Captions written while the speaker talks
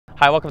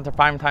Hi, welcome to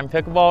PrimeTime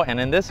Pickleball, and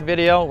in this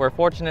video we're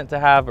fortunate to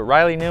have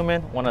Riley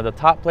Newman, one of the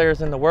top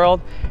players in the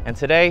world, and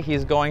today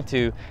he's going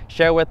to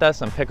share with us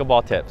some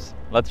pickleball tips.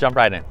 Let's jump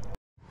right in.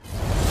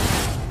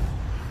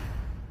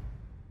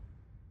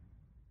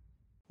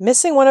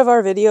 Missing one of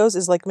our videos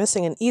is like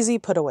missing an easy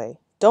put-away.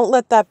 Don't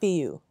let that be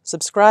you.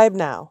 Subscribe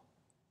now.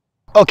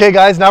 Okay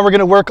guys, now we're going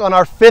to work on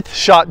our fifth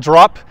shot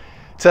drop.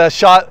 It's a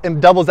shot in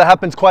doubles that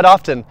happens quite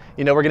often.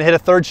 You know, we're going to hit a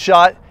third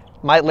shot,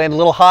 might land a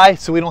little high,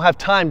 so we don't have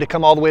time to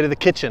come all the way to the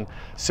kitchen.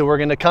 So we're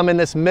going to come in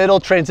this middle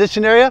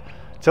transition area.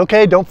 It's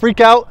okay, don't freak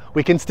out.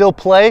 We can still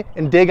play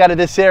and dig out of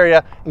this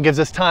area, and gives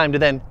us time to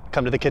then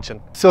come to the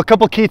kitchen. So a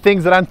couple key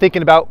things that I'm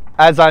thinking about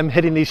as I'm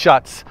hitting these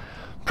shots.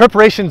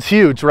 Preparation's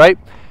huge, right?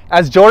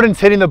 As Jordan's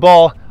hitting the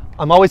ball,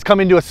 I'm always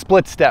coming to a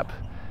split step.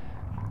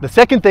 The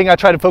second thing I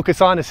try to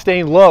focus on is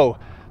staying low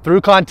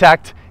through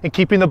contact and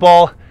keeping the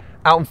ball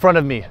out in front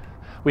of me.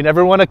 We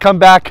never want to come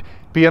back,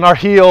 be on our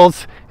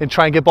heels, and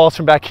try and get balls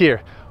from back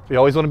here. We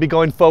always want to be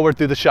going forward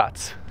through the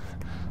shots.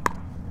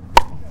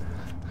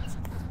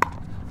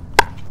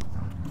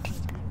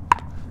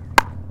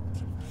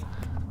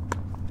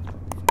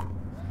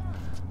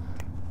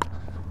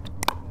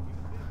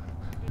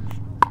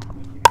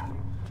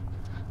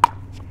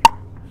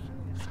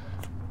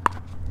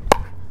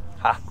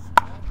 Ha.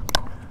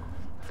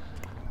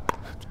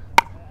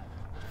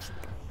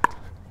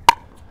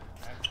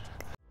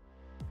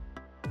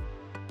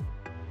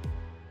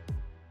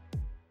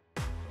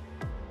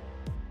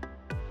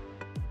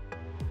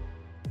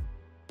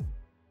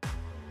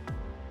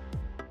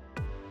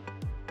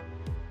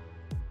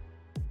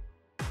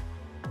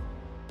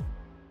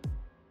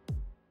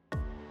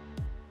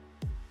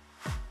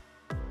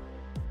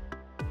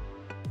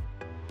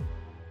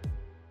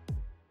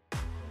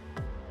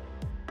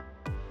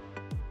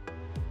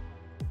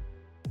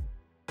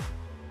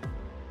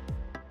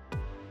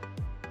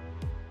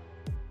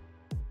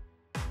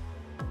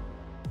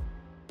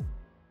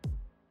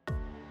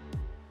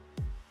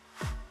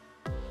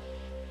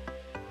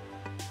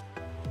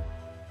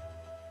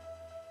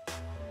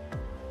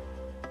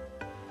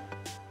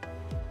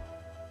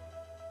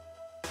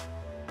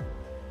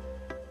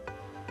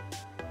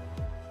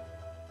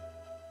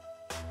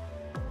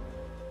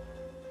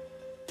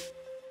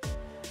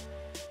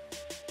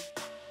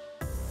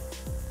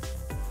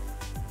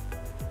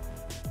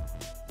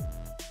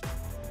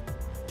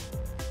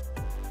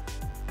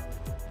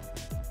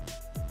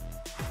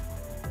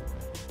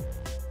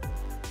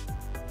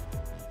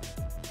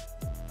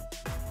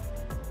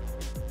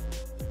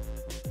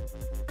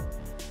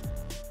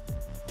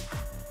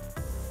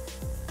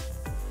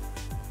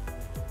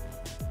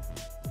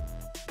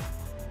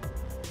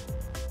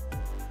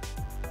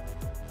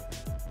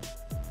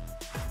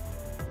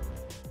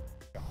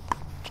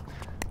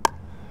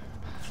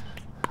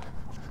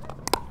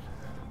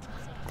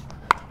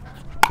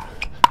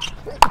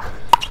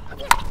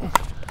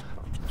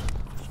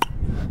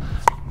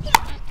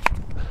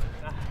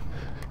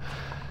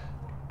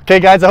 Okay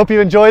guys, I hope you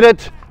enjoyed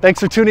it. Thanks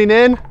for tuning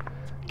in.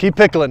 Keep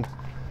pickling.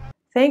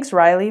 Thanks,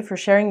 Riley, for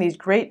sharing these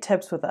great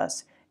tips with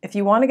us. If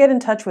you want to get in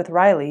touch with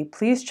Riley,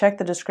 please check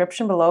the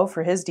description below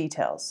for his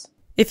details.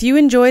 If you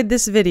enjoyed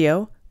this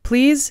video,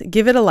 please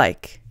give it a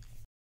like.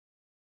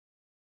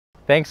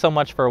 Thanks so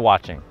much for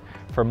watching.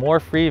 For more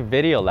free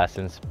video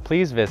lessons,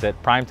 please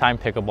visit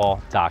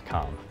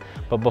primetimepickleball.com.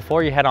 But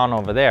before you head on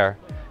over there,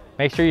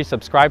 make sure you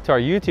subscribe to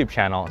our YouTube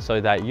channel so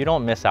that you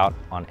don't miss out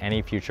on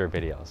any future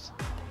videos.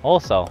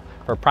 Also,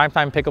 for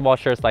PrimeTime Pickleball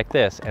shirts like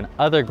this and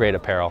other great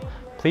apparel,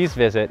 please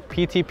visit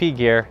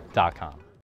ptpgear.com.